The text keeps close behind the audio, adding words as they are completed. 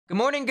Good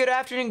morning, good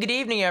afternoon, good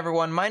evening,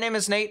 everyone. My name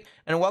is Nate,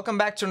 and welcome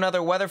back to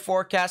another weather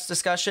forecast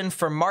discussion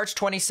for March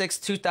 26,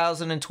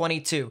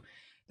 2022.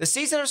 The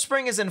season of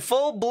spring is in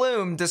full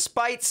bloom,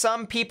 despite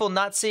some people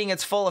not seeing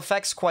its full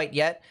effects quite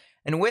yet,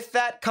 and with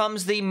that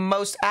comes the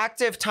most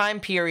active time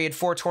period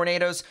for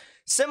tornadoes.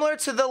 Similar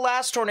to the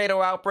last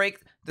tornado outbreak,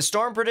 the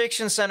Storm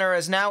Prediction Center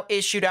has now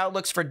issued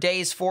outlooks for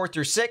days 4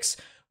 through 6,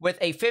 with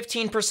a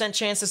 15%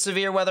 chance of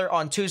severe weather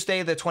on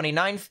Tuesday the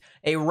 29th,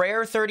 a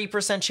rare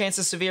 30% chance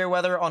of severe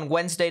weather on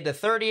Wednesday the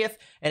 30th,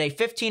 and a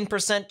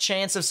 15%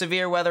 chance of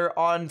severe weather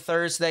on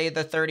Thursday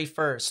the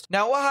 31st.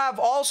 Now, we'll have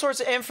all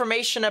sorts of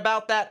information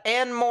about that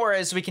and more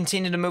as we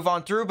continue to move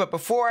on through, but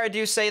before I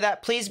do say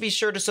that, please be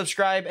sure to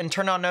subscribe and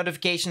turn on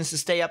notifications to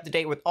stay up to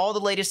date with all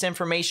the latest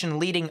information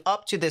leading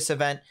up to this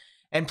event.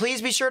 And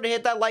please be sure to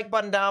hit that like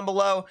button down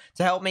below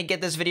to help me get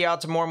this video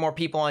out to more and more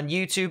people on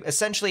YouTube,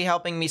 essentially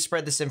helping me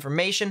spread this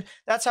information.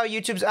 That's how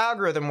YouTube's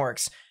algorithm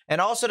works. And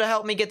also to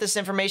help me get this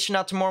information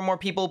out to more and more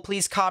people,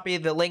 please copy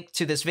the link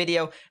to this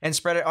video and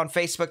spread it on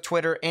Facebook,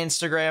 Twitter,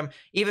 Instagram,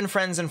 even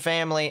friends and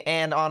family,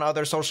 and on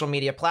other social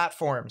media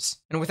platforms.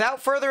 And without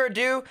further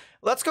ado,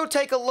 let's go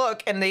take a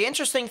look. And the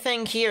interesting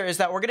thing here is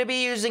that we're going to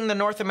be using the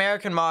North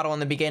American model in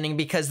the beginning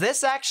because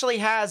this actually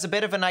has a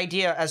bit of an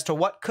idea as to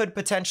what could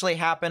potentially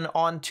happen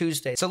on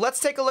Tuesday. So let's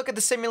take a look at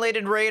the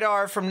simulated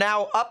radar from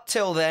now up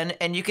till then.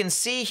 And you can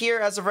see here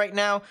as of right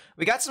now,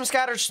 we got some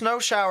scattered snow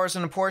showers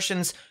in the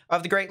portions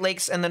of the Great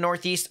Lakes and the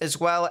Northeast, as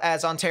well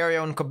as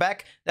Ontario and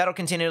Quebec. That'll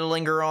continue to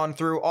linger on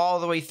through all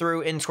the way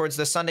through in towards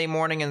the Sunday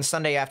morning and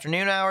Sunday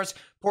afternoon hours.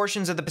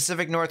 Portions of the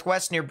Pacific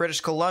Northwest near British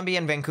Columbia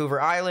and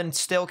Vancouver Island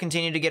still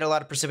continue to get a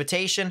lot of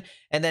precipitation.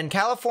 And then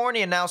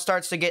California now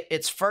starts to get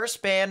its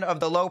first band of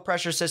the low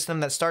pressure system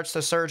that starts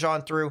to surge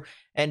on through.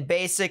 And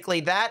basically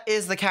that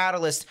is the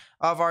catalyst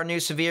of our new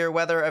severe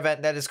weather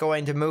event that is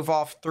going to move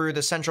off through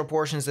the central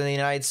portions of the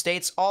United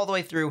States all the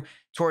way through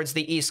towards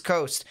the East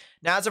Coast.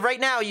 Now, as of right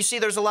now, you see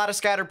there's a lot of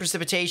scattered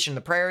precipitation.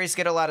 The prairies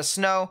get a lot of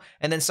snow,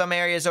 and then some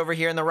areas over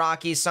here in the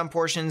Rockies, some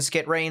portions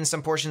get rain,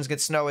 some portions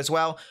get snow as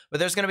well. But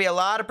there's going to be a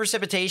lot of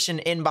precipitation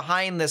in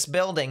behind this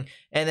building.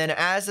 And then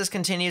as this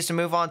continues to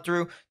move on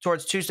through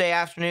towards Tuesday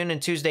afternoon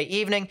and Tuesday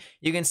evening,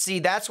 you can see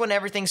that's when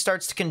everything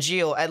starts to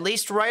congeal, at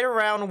least right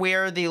around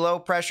where the low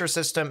pressure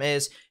system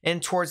is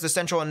in towards the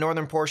central and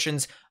northern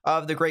portions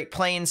of the Great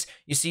Plains.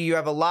 You see you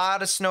have a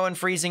lot of snow and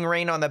freezing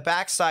rain on the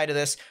backside of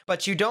this,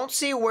 but you don't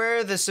see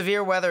where the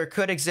severe weather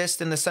could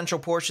exist in the central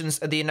portions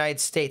of the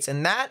United States.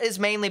 And that is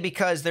mainly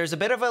because there's a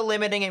bit of a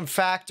limiting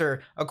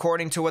factor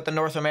according to what the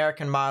North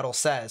American model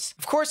says.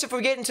 Of course, if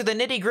we get into the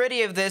nitty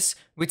gritty of this,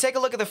 we take a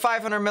look at the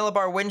 500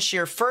 millibar wind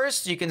shear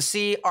first. You can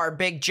see our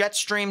big jet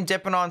stream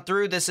dipping on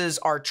through. This is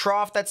our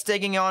trough that's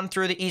digging on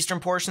through the eastern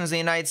portions of the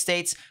United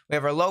States. We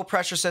have our low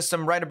pressure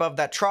system right above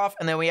that trough,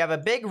 and then we have a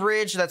big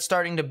ridge that's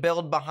starting to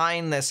build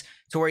behind this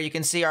to where you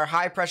can see our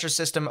high pressure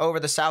system over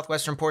the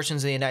southwestern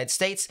portions of the United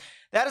States.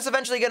 That is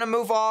eventually going to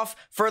move off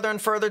further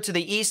and further to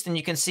the east, and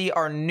you can see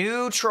our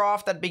new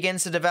trough that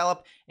begins to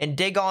develop and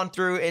dig on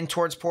through in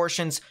towards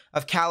portions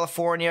of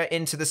California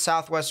into the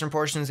southwestern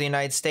portions of the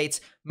United States,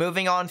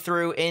 moving on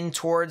through in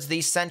towards the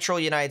central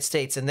United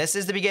States. And this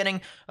is the beginning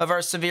of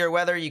our severe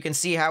weather. You can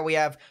see how we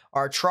have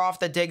our trough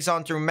that digs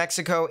on through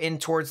Mexico in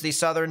towards the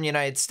southern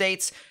United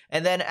States.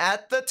 And then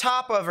at the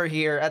top over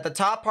here, at the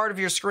top part of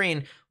your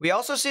screen, we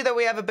also see that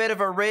we have a bit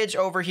of a ridge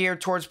over here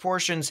towards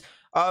portions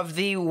of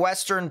the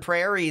western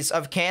prairies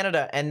of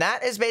Canada. And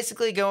that is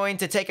basically going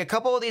to take a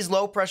couple of these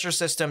low pressure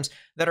systems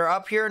that are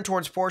up here and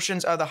towards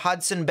portions of the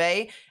Hudson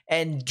Bay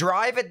and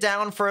drive it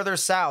down further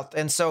south.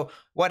 And so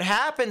what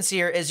happens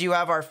here is you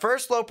have our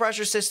first low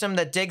pressure system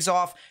that digs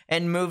off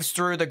and moves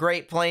through the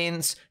Great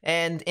Plains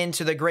and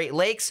into the Great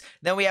Lakes.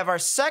 Then we have our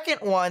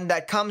second one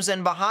that comes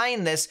in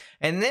behind this,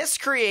 and this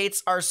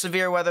creates our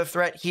severe weather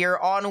threat here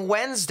on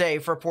Wednesday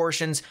for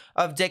portions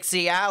of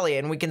Dixie Alley.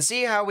 And we can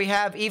see how we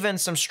have even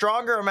some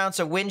stronger amounts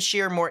of wind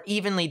shear more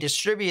evenly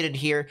distributed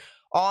here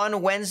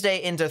on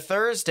Wednesday into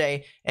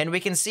Thursday, and we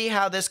can see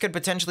how this could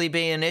potentially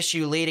be an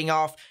issue leading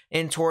off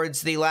in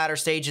towards the latter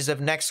stages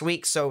of next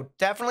week. So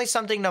definitely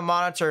something to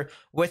monitor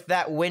with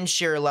that wind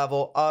shear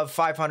level of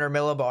 500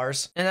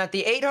 millibars. And at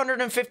the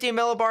 850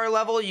 millibar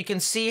level, you can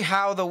see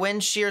how the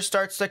wind shear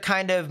starts to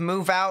kind of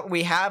move out.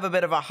 We have a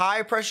bit of a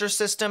high pressure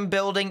system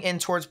building in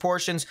towards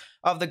portions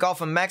of the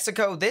Gulf of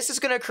Mexico. This is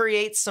going to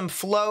create some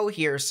flow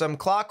here, some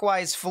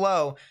clockwise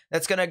flow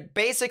that's going to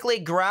basically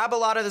grab a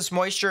lot of this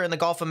moisture in the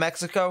Gulf of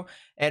Mexico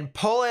and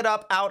pull it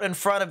up out in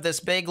front of this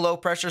big low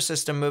pressure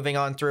system moving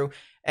on through.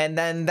 And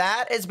then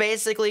that is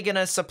basically going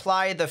to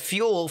supply the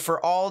fuel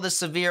for all the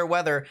severe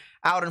weather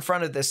out in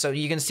front of this. So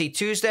you can see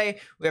Tuesday,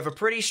 we have a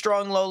pretty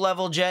strong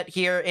low-level jet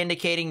here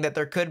indicating that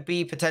there could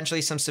be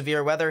potentially some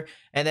severe weather.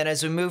 And then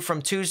as we move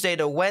from Tuesday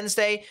to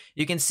Wednesday,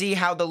 you can see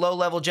how the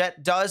low-level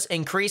jet does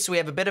increase. We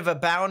have a bit of a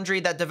boundary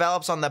that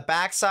develops on the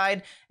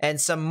backside and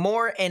some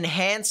more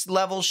enhanced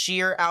level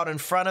shear out in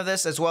front of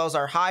this, as well as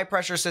our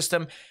high-pressure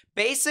system,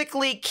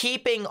 basically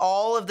keeping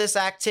all of this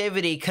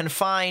activity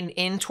confined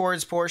in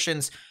towards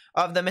portions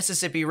of the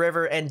Mississippi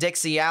River and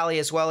Dixie Alley,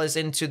 as well as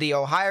into the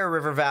Ohio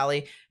River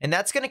Valley. And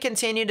that's going to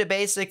continue to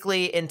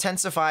basically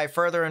intensify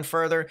further and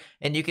further.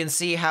 And you can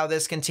see how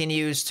this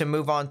continues to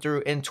move on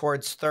through in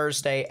towards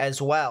Thursday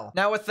as well.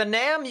 Now with the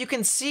NAM, you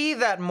can see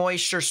that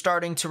moisture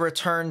starting to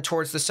return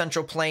towards the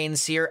Central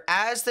Plains here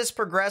as this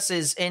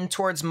progresses in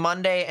towards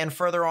Monday and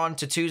further on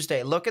to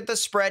Tuesday. Look at the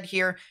spread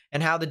here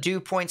and how the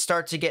dew points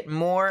start to get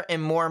more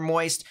and more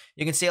moist.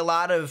 You can see a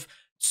lot of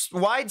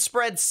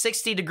widespread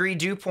 60-degree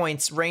dew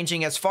points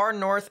ranging as far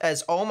north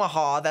as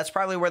Omaha. That's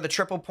probably where the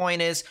triple point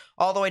is,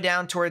 all the way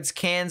down towards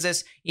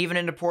Kansas, even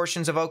into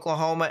portions of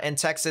Oklahoma and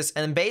Texas.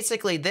 And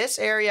basically this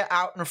area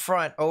out in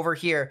front over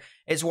here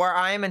is where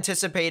I am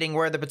anticipating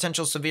where the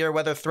potential severe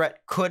weather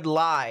threat could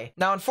lie.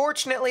 Now,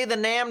 unfortunately, the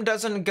NAM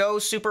doesn't go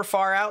super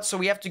far out, so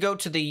we have to go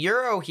to the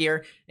Euro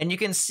here, and you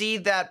can see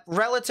that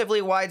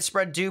relatively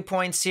widespread dew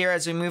points here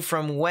as we move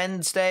from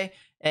Wednesday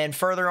and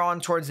further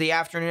on towards the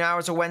afternoon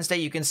hours of Wednesday.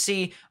 You can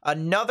see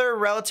another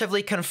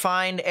relatively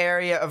confined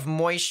area of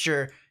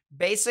moisture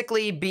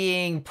basically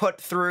being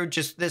put through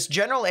just this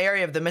general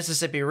area of the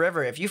Mississippi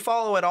River. If you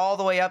follow it all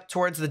the way up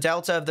towards the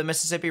delta of the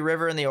Mississippi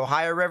River and the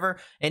Ohio River,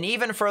 and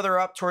even further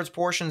up towards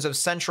portions of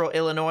central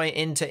Illinois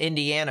into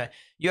Indiana,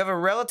 you have a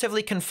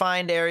relatively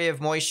confined area of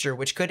moisture,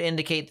 which could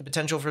indicate the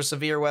potential for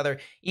severe weather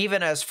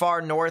even as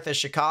far north as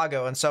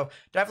Chicago. And so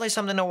definitely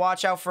something to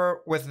watch out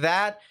for with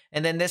that.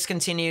 And then this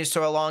continues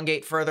to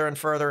elongate further and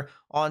further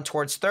on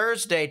towards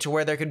Thursday to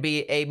where there could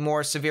be a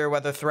more severe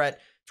weather threat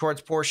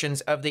towards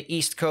portions of the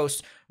East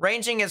Coast,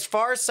 ranging as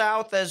far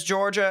south as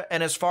Georgia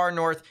and as far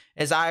north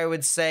as I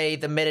would say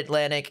the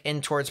Mid-Atlantic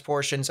in towards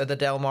portions of the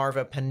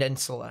Delmarva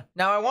Peninsula.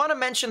 Now, I want to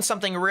mention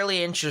something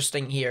really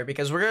interesting here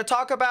because we're going to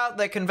talk about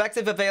the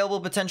convective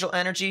available potential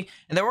energy,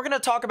 and then we're going to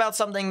talk about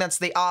something that's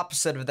the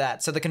opposite of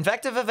that. So the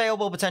convective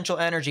available potential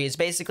energy is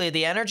basically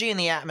the energy in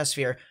the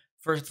atmosphere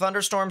for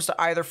thunderstorms to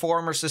either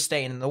form or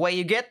sustain. And the way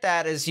you get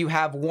that is you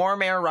have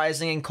warm air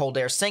rising and cold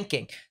air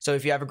sinking. So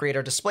if you have a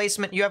greater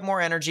displacement, you have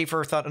more energy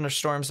for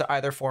thunderstorms to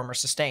either form or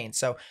sustain.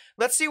 So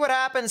let's see what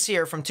happens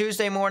here from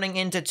Tuesday morning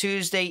into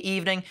Tuesday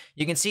evening.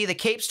 You can see the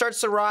Cape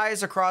starts to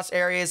rise across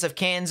areas of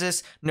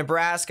Kansas,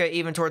 Nebraska,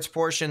 even towards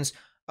portions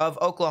of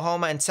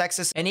Oklahoma and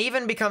Texas, and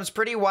even becomes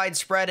pretty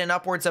widespread in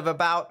upwards of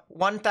about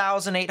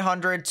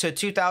 1,800 to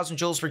 2,000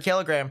 joules per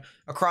kilogram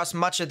across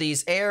much of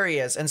these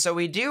areas. And so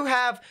we do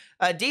have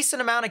a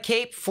decent amount of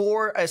Cape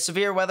for a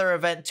severe weather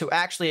event to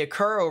actually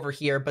occur over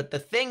here. But the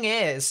thing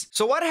is,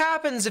 so what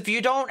happens if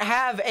you don't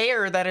have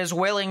air that is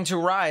willing to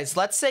rise?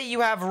 Let's say you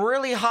have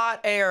really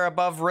hot air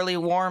above really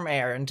warm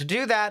air. And to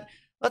do that,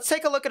 let's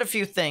take a look at a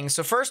few things.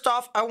 So first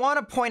off, I want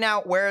to point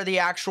out where the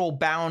actual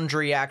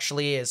boundary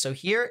actually is. So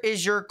here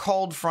is your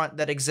cold front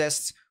that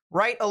exists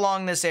right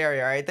along this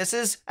area, right? This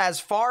is as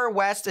far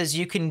west as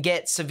you can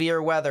get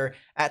severe weather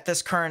at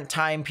this current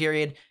time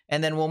period.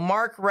 And then we'll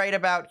mark right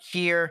about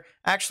here.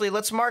 Actually,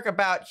 let's mark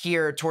about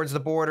here towards the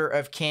border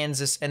of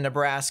Kansas and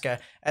Nebraska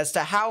as to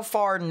how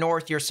far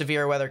north your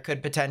severe weather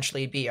could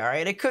potentially be, all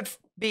right? It could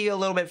be a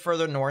little bit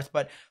further north,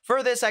 but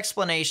for this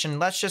explanation,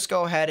 let's just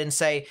go ahead and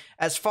say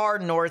as far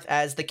north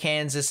as the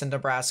Kansas and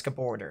Nebraska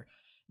border.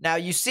 Now,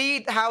 you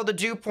see how the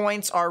dew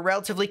points are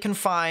relatively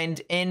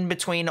confined in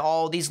between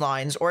all these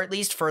lines, or at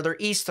least further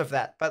east of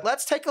that. But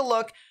let's take a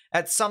look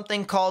at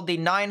something called the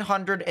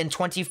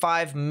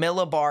 925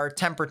 millibar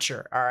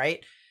temperature, all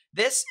right?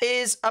 This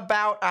is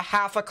about a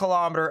half a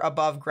kilometer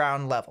above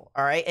ground level,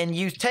 all right? And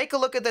you take a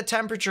look at the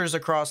temperatures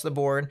across the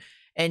board,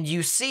 and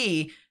you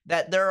see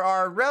that there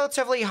are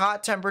relatively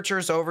hot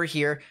temperatures over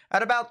here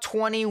at about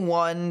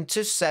 21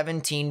 to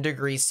 17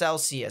 degrees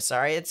Celsius, all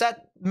right? It's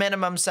at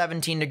minimum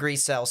 17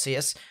 degrees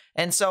Celsius.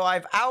 And so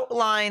I've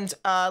outlined,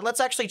 let's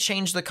actually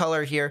change the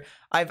color here.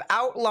 I've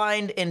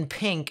outlined in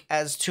pink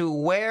as to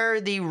where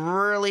the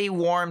really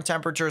warm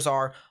temperatures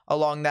are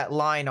along that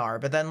line are.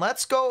 But then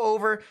let's go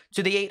over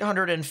to the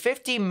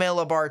 850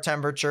 millibar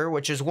temperature,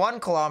 which is 1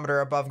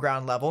 kilometer above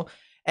ground level.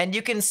 And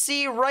you can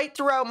see right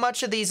throughout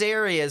much of these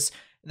areas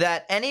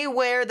that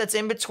anywhere that's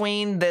in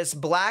between this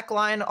black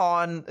line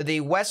on the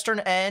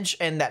western edge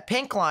and that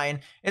pink line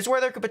is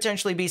where there could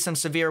potentially be some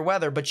severe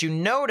weather. But you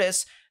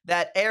notice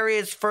that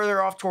areas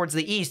further off towards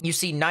the east, you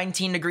see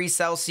 19 degrees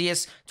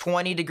Celsius,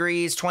 20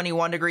 degrees,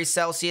 21 degrees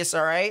Celsius,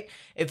 all right?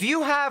 If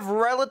you have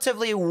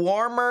relatively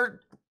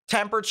warmer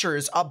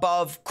temperatures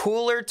above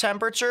cooler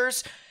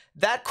temperatures,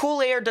 that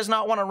cool air does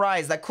not want to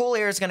rise. That cool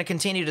air is going to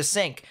continue to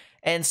sink.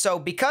 And so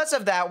because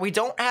of that, we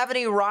don't have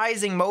any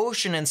rising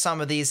motion in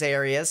some of these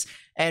areas.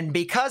 And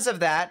because of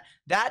that,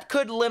 that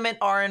could limit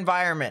our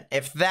environment.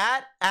 If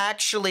that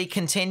actually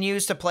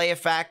continues to play a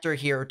factor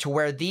here to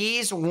where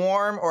these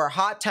warm or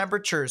hot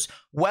temperatures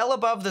well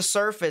above the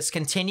surface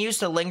continues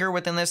to linger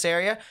within this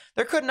area,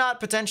 there could not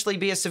potentially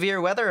be a severe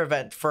weather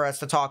event for us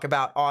to talk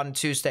about on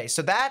Tuesday.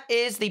 So that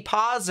is the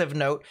positive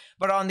note.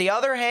 But on the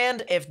other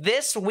hand, if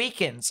this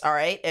weakens, all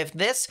right, if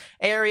this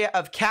area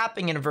of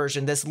capping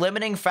inversion, this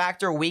limiting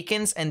factor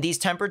weakens and these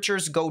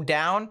temperatures go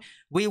down,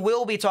 we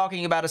will be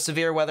talking about a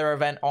severe weather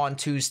event on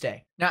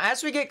Tuesday. Now,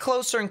 as we get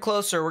closer and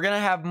closer, we're going to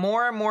have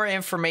more and more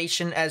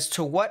information as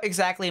to what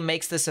exactly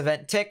makes this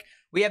event tick.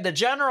 We have the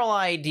general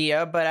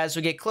idea, but as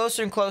we get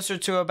closer and closer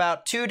to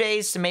about 2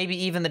 days to maybe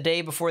even the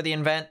day before the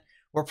event,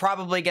 we're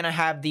probably going to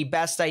have the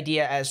best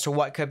idea as to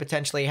what could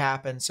potentially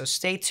happen. So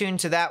stay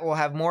tuned to that. We'll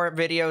have more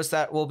videos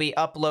that will be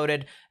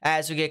uploaded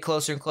as we get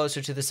closer and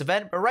closer to this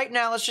event. But right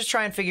now, let's just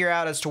try and figure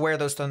out as to where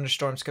those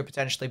thunderstorms could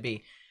potentially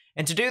be.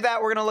 And to do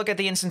that, we're going to look at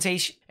the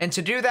instantaneous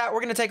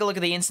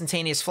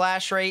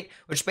flash rate,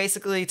 which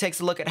basically takes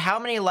a look at how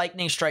many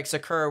lightning strikes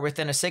occur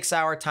within a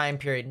 6-hour time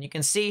period. And you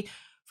can see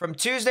from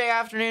Tuesday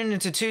afternoon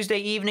into Tuesday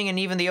evening and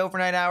even the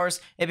overnight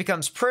hours, it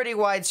becomes pretty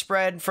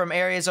widespread from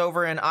areas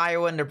over in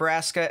Iowa and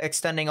Nebraska,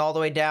 extending all the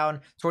way down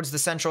towards the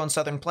central and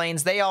southern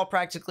plains. They all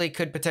practically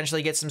could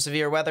potentially get some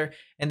severe weather,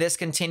 and this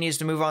continues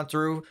to move on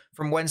through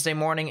from Wednesday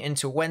morning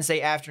into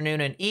Wednesday afternoon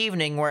and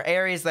evening, where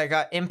areas that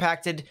got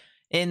impacted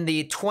in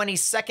the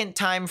 22nd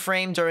time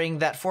frame during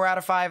that 4 out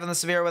of 5 on the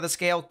severe weather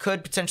scale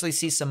could potentially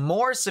see some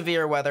more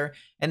severe weather,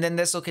 and then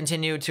this will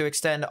continue to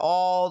extend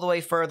all the way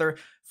further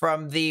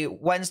from the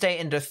Wednesday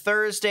into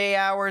Thursday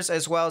hours,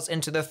 as well as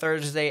into the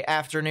Thursday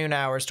afternoon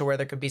hours, to where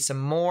there could be some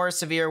more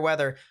severe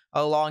weather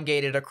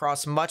elongated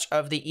across much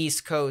of the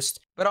East Coast.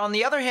 But on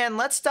the other hand,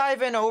 let's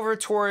dive in over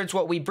towards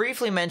what we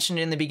briefly mentioned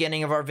in the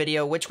beginning of our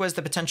video, which was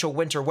the potential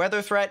winter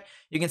weather threat.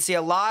 You can see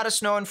a lot of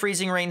snow and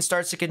freezing rain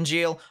starts to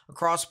congeal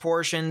across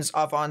portions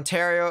of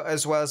Ontario,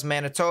 as well as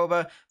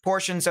Manitoba,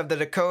 portions of the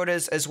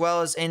Dakotas, as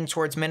well as in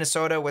towards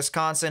Minnesota,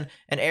 Wisconsin,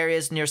 and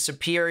areas near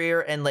Superior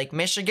and Lake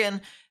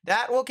Michigan.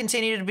 That will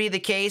continue to be the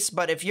case,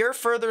 but if you're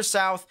further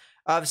south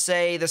of,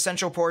 say, the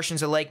central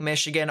portions of Lake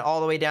Michigan all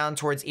the way down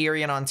towards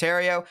Erie and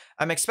Ontario,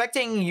 I'm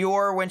expecting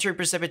your winter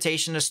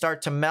precipitation to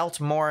start to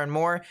melt more and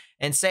more.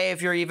 And say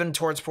if you're even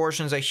towards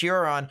portions of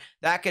Huron,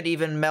 that could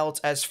even melt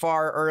as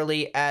far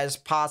early as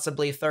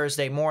possibly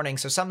Thursday morning.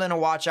 So something to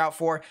watch out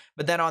for.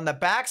 But then on the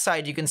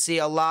backside, you can see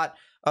a lot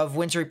of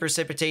wintry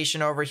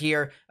precipitation over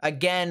here,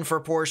 again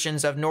for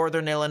portions of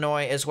northern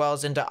Illinois as well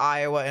as into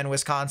Iowa and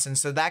Wisconsin.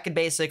 So that could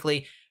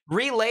basically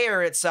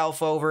relayer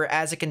itself over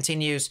as it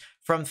continues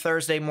from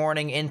Thursday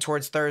morning in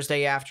towards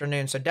Thursday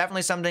afternoon. So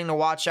definitely something to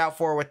watch out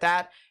for with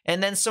that.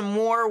 And then some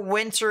more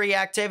wintry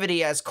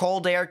activity as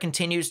cold air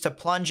continues to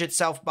plunge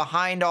itself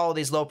behind all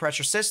these low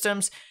pressure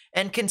systems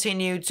and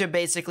continue to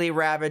basically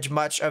ravage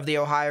much of the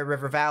Ohio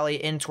River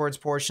Valley in towards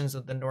portions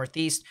of the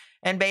Northeast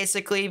and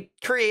basically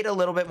create a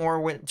little bit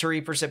more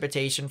wintry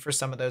precipitation for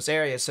some of those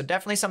areas. So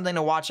definitely something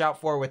to watch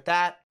out for with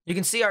that. You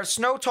can see our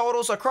snow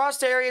totals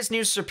across areas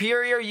near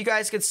Superior. You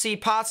guys could see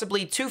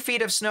possibly 2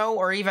 feet of snow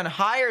or even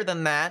higher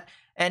than that.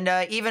 And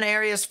even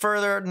areas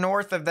further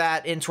north of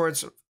that in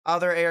towards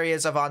other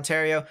areas of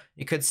Ontario,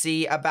 you could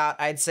see about,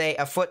 I'd say,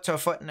 1 foot to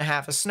 1.5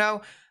 feet of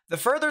snow. The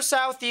further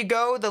south you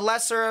go, the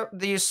lesser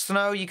the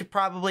snow you could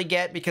probably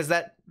get, because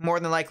that more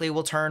than likely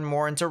will turn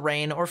more into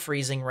rain or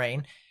freezing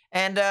rain.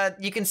 And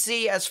you can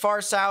see as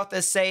far south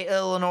as, say,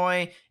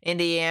 Illinois,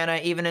 Indiana,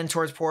 even in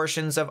towards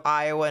portions of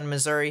Iowa and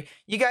Missouri,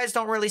 you guys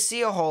don't really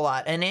see a whole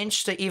lot. 1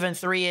 inch to even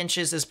 3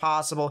 inches is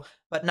possible,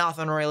 but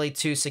nothing really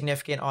too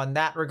significant on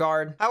that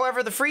regard.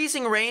 However, the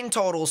freezing rain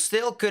total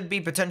still could be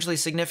potentially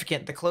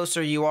significant the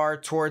closer you are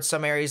towards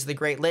some areas of the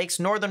Great Lakes.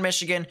 Northern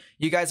Michigan,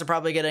 you guys are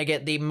probably going to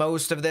get the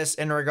most of this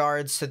in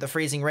regards to the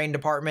freezing rain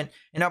department,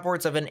 in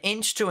upwards of 1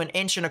 inch to 1.25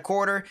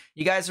 inches.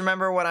 You guys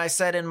remember when I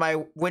said in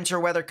my winter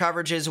weather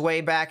coverages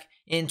way back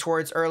in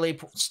towards early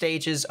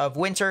stages of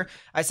winter,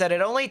 I said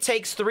it only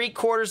takes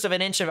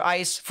 3/4 inch of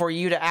ice for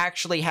you to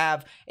actually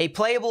have a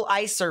playable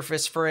ice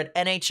surface for an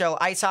NHL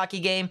ice hockey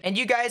game, and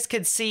you guys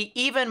could see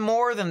even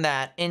more than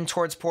that in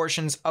towards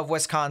portions of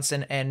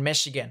Wisconsin and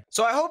Michigan.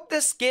 So I hope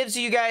this gives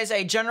you guys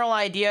a general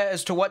idea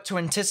as to what to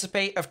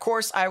anticipate. Of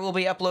course, I will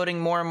be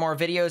uploading more and more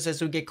videos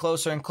as we get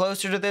closer and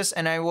closer to this,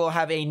 and I will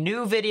have a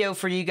new video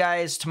for you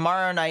guys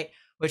tomorrow night,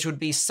 which would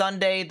be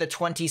Sunday the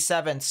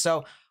 27th.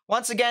 So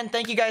once again,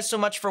 thank you guys so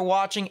much for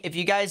watching. If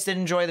you guys did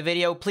enjoy the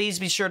video, please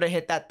be sure to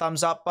hit that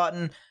thumbs up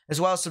button,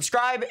 as well as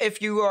subscribe if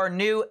you are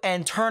new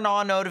and turn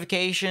on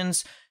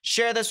notifications.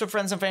 Share this with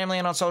friends and family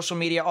and on social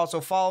media.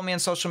 Also follow me on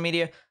social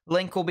media.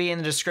 Link will be in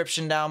the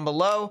description down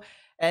below.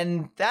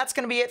 And that's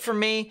going to be it for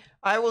me.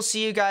 I will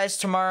see you guys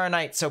tomorrow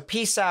night. So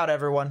peace out,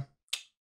 everyone.